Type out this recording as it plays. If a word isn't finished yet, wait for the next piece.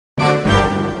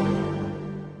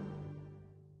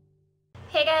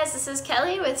guys, this is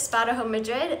Kelly with Spotahome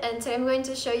Madrid, and today I'm going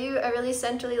to show you a really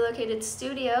centrally located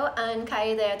studio on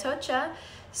Calle de Atocha.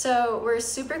 So we're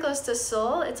super close to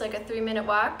Sol. It's like a 3-minute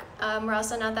walk. We're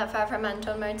also not that far from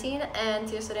Anton Martin and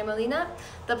Tirso de Molina.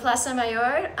 The Plaza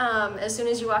Mayor, as soon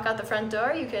as you walk out the front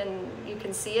door, you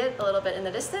can see it a little bit in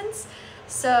the distance.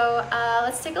 So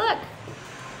let's take a look.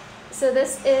 So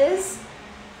this is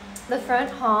the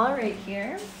front hall right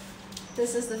here.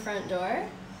 This is the front door.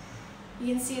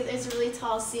 You can see there's a really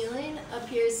tall ceiling. Up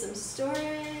here is some storage.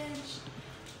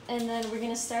 And then we're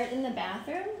gonna start in the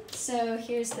bathroom. So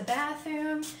here's the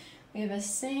bathroom. We have a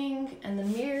sink and the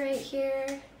mirror right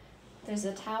here. There's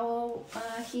a towel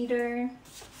heater.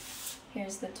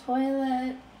 Here's the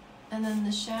toilet. And then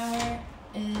the shower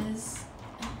is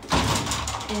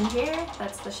in here.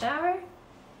 That's the shower.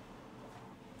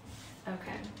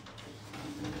 Okay.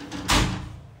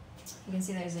 You can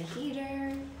see there's a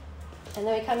heater. And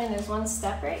then we come in, there's one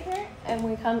step right here, and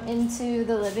we come into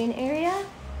the living area.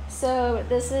 So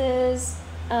this is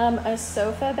a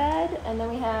sofa bed, and then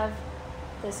we have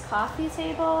this coffee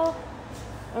table.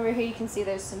 Over here you can see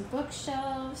there's some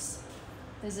bookshelves.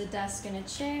 There's a desk and a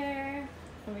chair.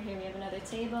 Over here we have another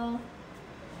table.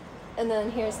 And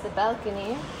then here's the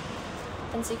balcony.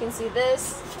 And so you can see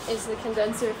this is the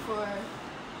condenser for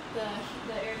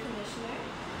the air conditioner.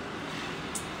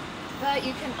 But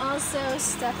you can also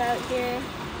step out here.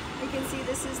 You can see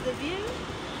this is the view.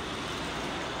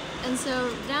 And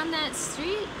so down that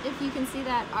street, if you can see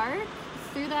that arc,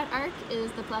 through that arc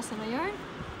is the Plaza Mayor.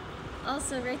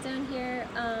 Also right down here,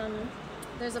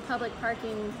 there's a public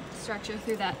parking structure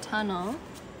through that tunnel.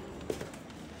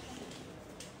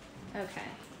 Okay.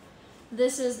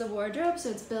 This is the wardrobe,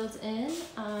 so it's built in.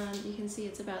 You can see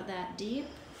it's about that deep.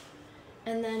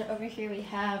 And then over here we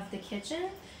have the kitchen.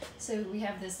 So we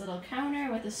have this little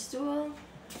counter with a stool.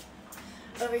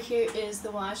 Over here is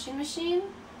the washing machine.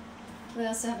 We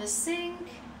also have a sink.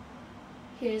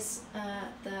 Here's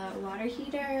the water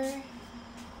heater.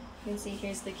 You can see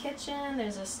here's the kitchen.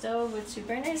 There's a stove with 2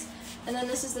 burners. And then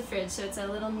this is the fridge, so it's a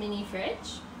little mini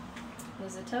fridge.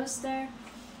 There's a toaster.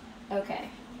 Okay,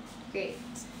 great.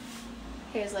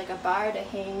 Here's like a bar to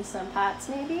hang some pots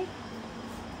maybe.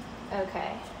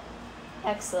 Okay.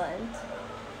 Excellent.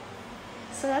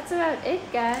 So that's about it,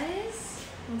 guys.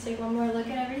 We'll take one more look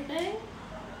at everything.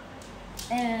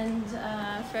 And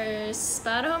for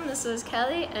Spotahome, this was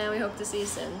Kelly, and we hope to see you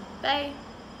soon. Bye!